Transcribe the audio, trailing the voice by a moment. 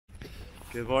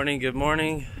Good morning, good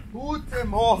morning. Guten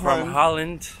Morgen. From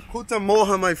Holland. Guten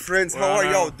Morgen, my friends. How are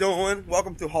y'all doing?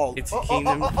 Welcome to Holland. It's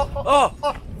Kingdom. Oh,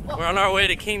 we're on our way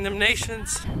to Kingdom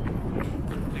Nations.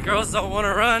 The girls don't want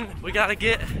to run. We gotta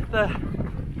get the.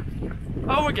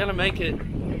 Oh, we're gonna make it.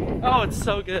 Oh, it's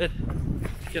so good.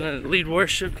 Gonna lead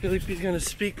worship. Felipe's gonna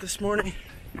speak this morning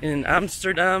in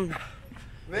Amsterdam.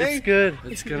 It's good.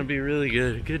 It's gonna be really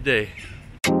good. Good day.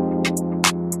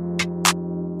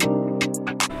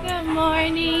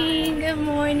 Good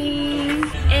morning.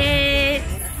 It's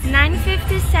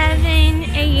 9:57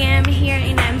 a.m. here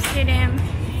in Amsterdam,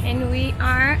 and we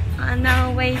are on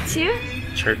our way to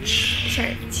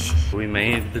Church. We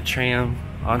made the tram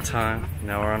on time.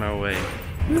 Now we're on our way.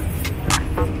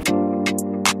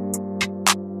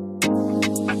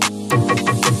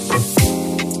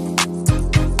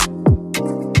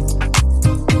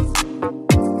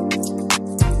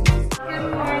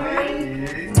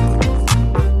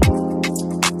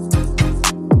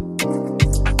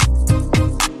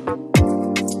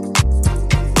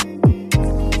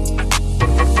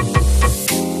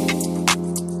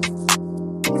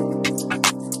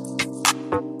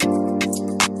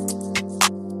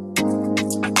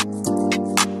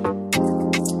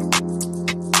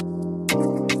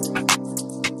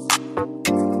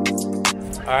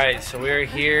 Alright, so we're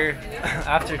here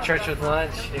after church with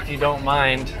lunch, if you don't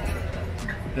mind.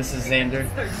 This is Xander.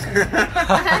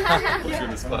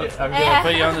 I'm gonna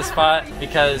put you on the spot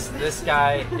because this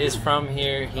guy is from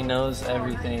here. He knows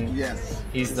everything. Yes.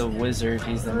 He's the wizard,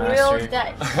 he's the master. Real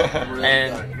Dutch.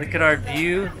 And look at our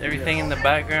view, everything in the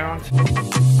background.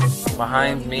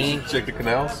 Behind me. Check the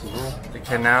canals. The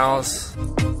canals.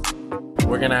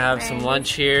 We're gonna have some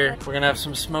lunch here. We're gonna have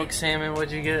some smoked salmon.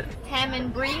 What'd you get? Ham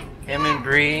and brie. Ham and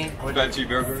brie. Veggie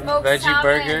burger. Smoked Veggie salmon.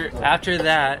 burger. After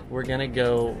that, we're gonna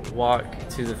go walk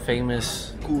to the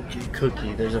famous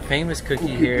cookie. There's a famous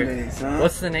cookie here. Place, huh?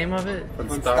 What's the name of it?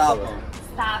 Stapo.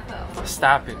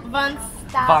 Stop it. Van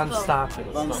Von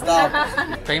Stapo. Stop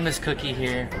it. Famous cookie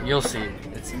here. You'll see.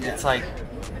 It's like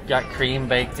got cream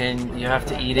baked in. You have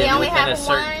to eat it They only within have a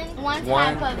certain one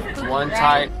type of cookie, one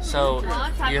right? type. So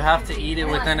you have to eat it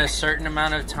within a certain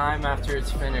amount of time after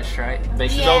it's finished, right? Yeah,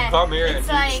 So come here it's and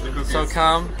like, eat the cookies. So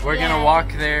come. We're gonna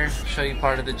walk there. Show you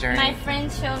part of the journey. my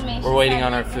friend showed me. We're waiting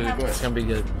on our food. It's gonna be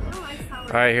good. All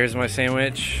right, here's my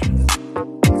sandwich.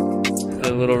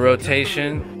 The little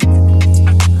rotation.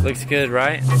 Looks good,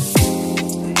 right?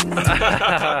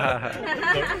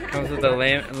 Comes with a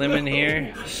lemon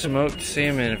here. Smoked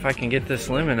salmon. If I can get this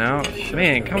lemon out.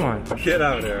 Man, come on. Get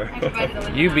out there.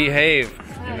 You behave.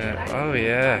 Oh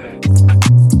yeah.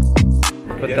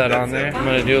 Put that on there. I'm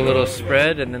gonna do a little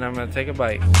spread and then I'm gonna take a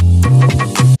bite.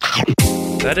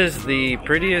 That is the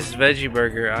prettiest veggie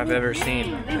burger I've ever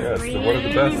seen. Yes, one of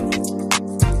the best.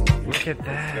 Look at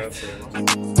that.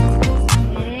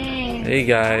 Hey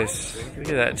guys, look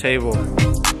at that table.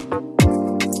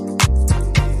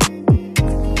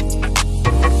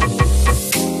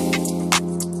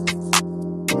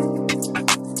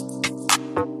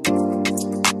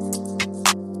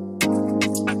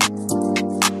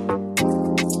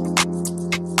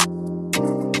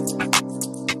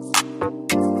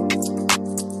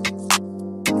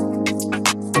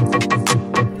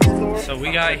 So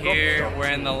we got here, we're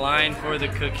in the line for the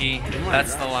cookie.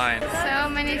 That's the line. So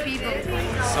many people.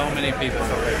 So many people.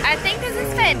 I think this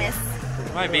is famous.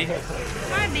 Might be.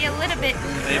 Might be a little bit.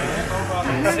 Maybe.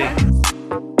 Let's see.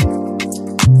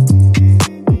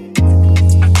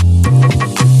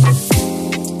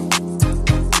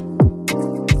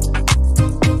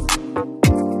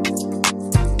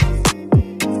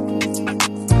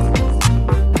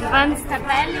 Van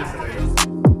Stapel.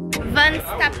 Van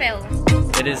Stapel.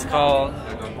 It is called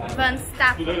Van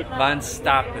Stapel. Van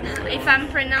Stappen. If I'm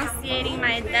pronouncing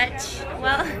my Dutch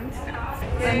well,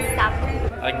 Van Stapel.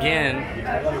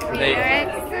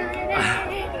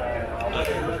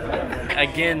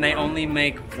 Again, they only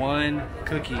make one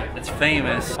cookie. It's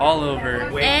famous all over.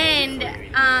 And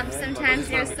sometimes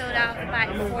they're sold out by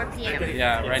 4 p.m.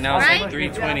 Yeah, right now it's Right? like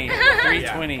 3:20.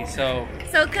 3:20. So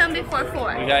So come before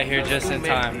 4. we got here just in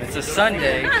time. It's a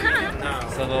Sunday,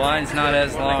 so the line's not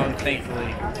as long,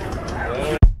 thankfully.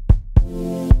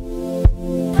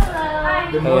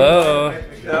 Hello.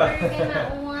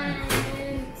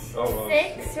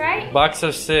 6, right? Box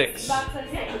of 6. Box of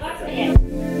 6. Yeah.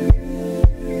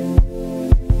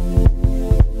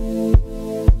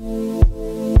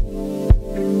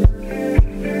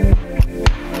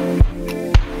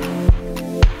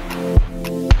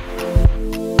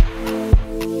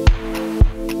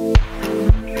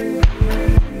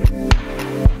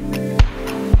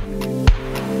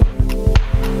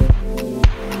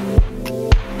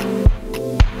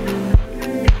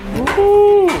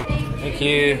 Thank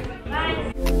you.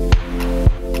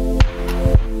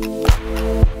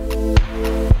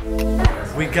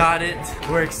 We got it.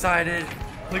 We're excited.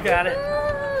 Look at it.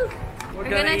 We're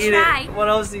gonna eat try. it. What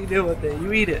else do you do with it?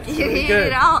 You eat it. You eat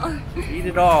it all. Eat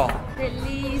it all.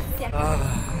 Delícia.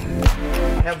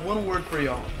 I have one word for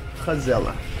y'all.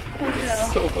 Chazella.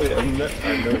 So funny. I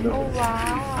know. Oh,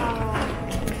 wow.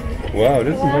 Wow,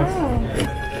 this is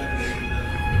nice.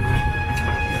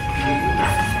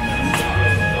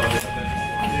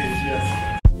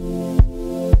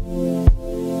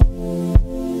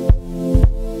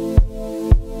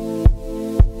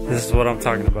 This is what I'm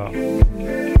talking about.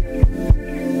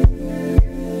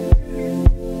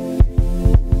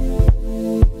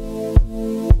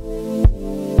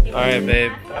 Alright,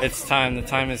 babe. It's time. The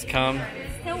time has come.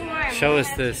 Still warm. Show us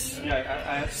this.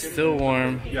 Still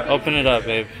warm. Open it up,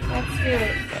 babe. Let's do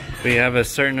it. We have a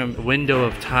certain window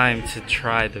of time to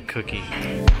try the cookie.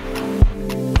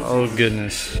 Oh,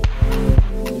 goodness.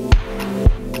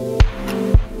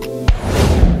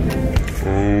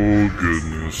 Oh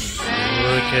goodness.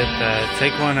 Look at that.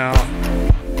 Take one out.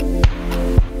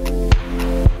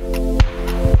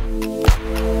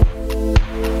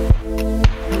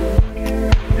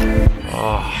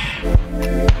 Oh.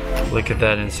 Look at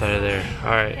that inside of there.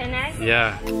 Alright. Can I?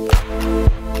 Yeah.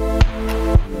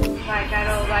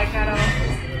 Vai, Carol.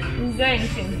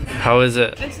 Gente, How is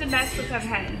it? it's the best cook I've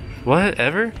had. What?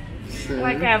 Ever?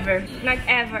 Like ever. Like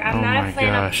ever. I'm Oh not my a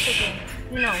fan gosh. of cooking.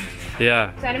 No.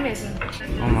 Yeah. Sério mesmo.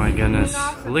 Oh my goodness.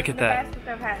 Nossa, Look at the that. best cook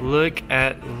I've had. Look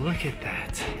at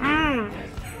that.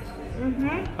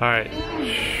 Alright.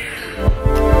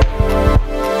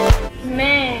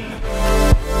 Man.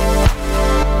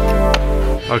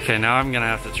 Okay, now I'm gonna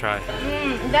have to try.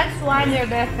 That's why they're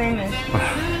that famous.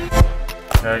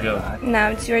 There I go. Now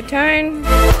it's your turn.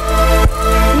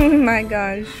 Oh my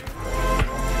gosh.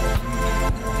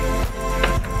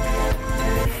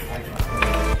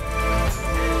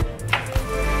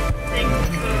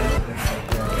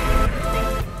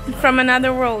 From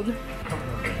another world.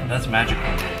 That's magical.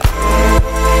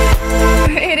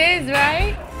 It is,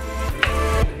 right?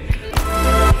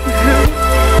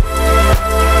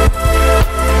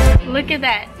 Look at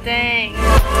that. Dang.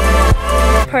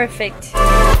 Perfect.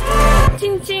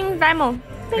 Ching ching, vamos.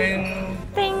 Ding.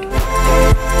 Ding.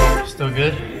 Still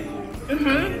good?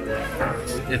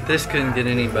 If this couldn't get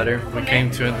any better, we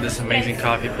came to this amazing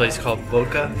coffee place called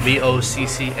Boca,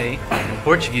 B-O-C-C-A. In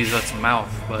Portuguese, that's mouth.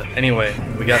 But anyway,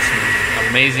 we got some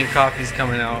amazing coffees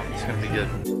coming out. It's gonna be good.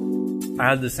 I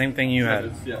had the same thing you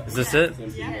had. Is this it?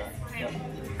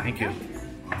 Thank you.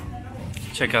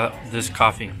 Check out this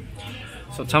coffee.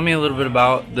 So tell me a little bit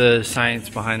about the science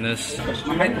behind this.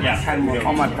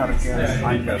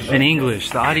 In English.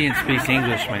 The audience speaks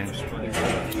English, man.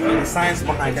 The science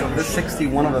behind it. This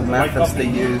 61 of the methods they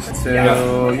use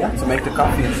to make the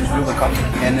coffee and to brew the coffee,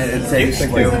 and it tastes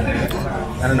like,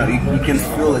 I don't know. You can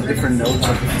feel the different notes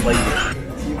of the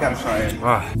flavor. You gotta try it.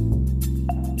 Ah.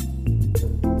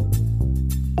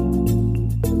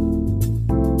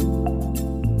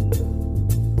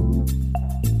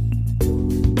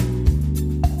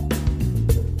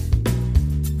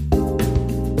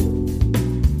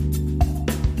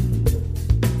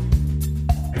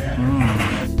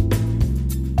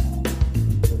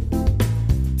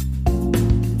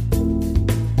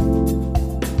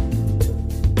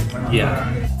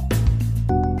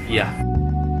 Yeah.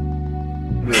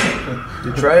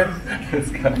 You try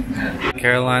it?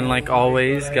 Caroline, like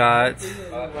always, got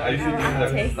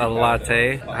a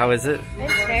latte. How is it?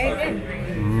 It's very good.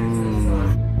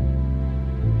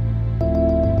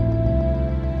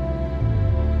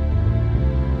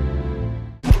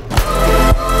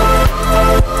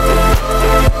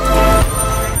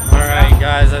 Alright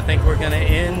guys, I think we're gonna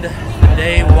end the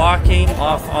day walking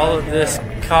off all of this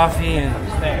coffee and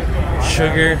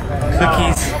sugar,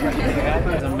 cookies.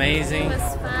 It's amazing.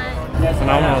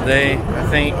 Phenomenal day. I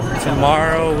think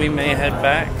tomorrow we may head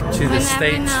back to the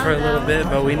States for a little bit,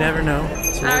 but we never know.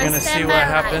 So we're gonna see what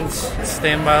happens.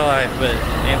 Stand by life. But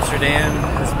Amsterdam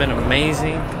has been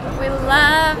amazing. We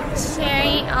love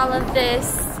sharing all of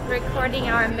this, recording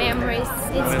our memories.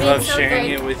 We love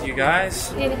sharing it with you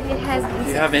guys. It has been If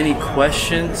you have any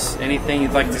questions, anything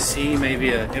you'd like to see,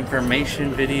 maybe an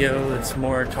information video that's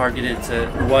more targeted to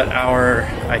what our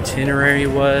itinerary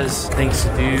was, things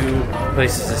to do,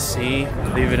 places to see,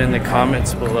 leave it in the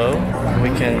comments below. We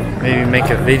can maybe make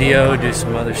a video, do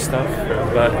some other stuff.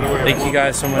 But thank you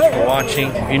guys so much for watching.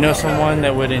 If you know someone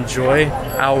that would enjoy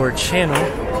our channel,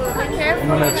 I'm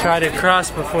gonna try to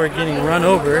cross before getting run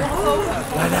over.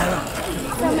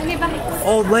 So many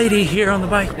old lady here on the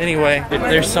bike. Anyway, if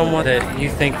there's someone that you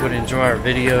think would enjoy our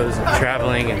videos and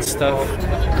traveling and stuff,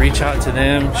 reach out to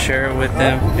them, share it with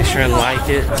them. Be sure and like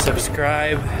it,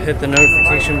 subscribe, hit the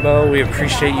notification bell. We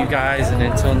appreciate you guys, and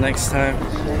until next time,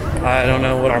 I don't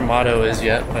know what our motto is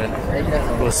yet, but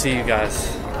we'll see you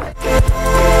guys.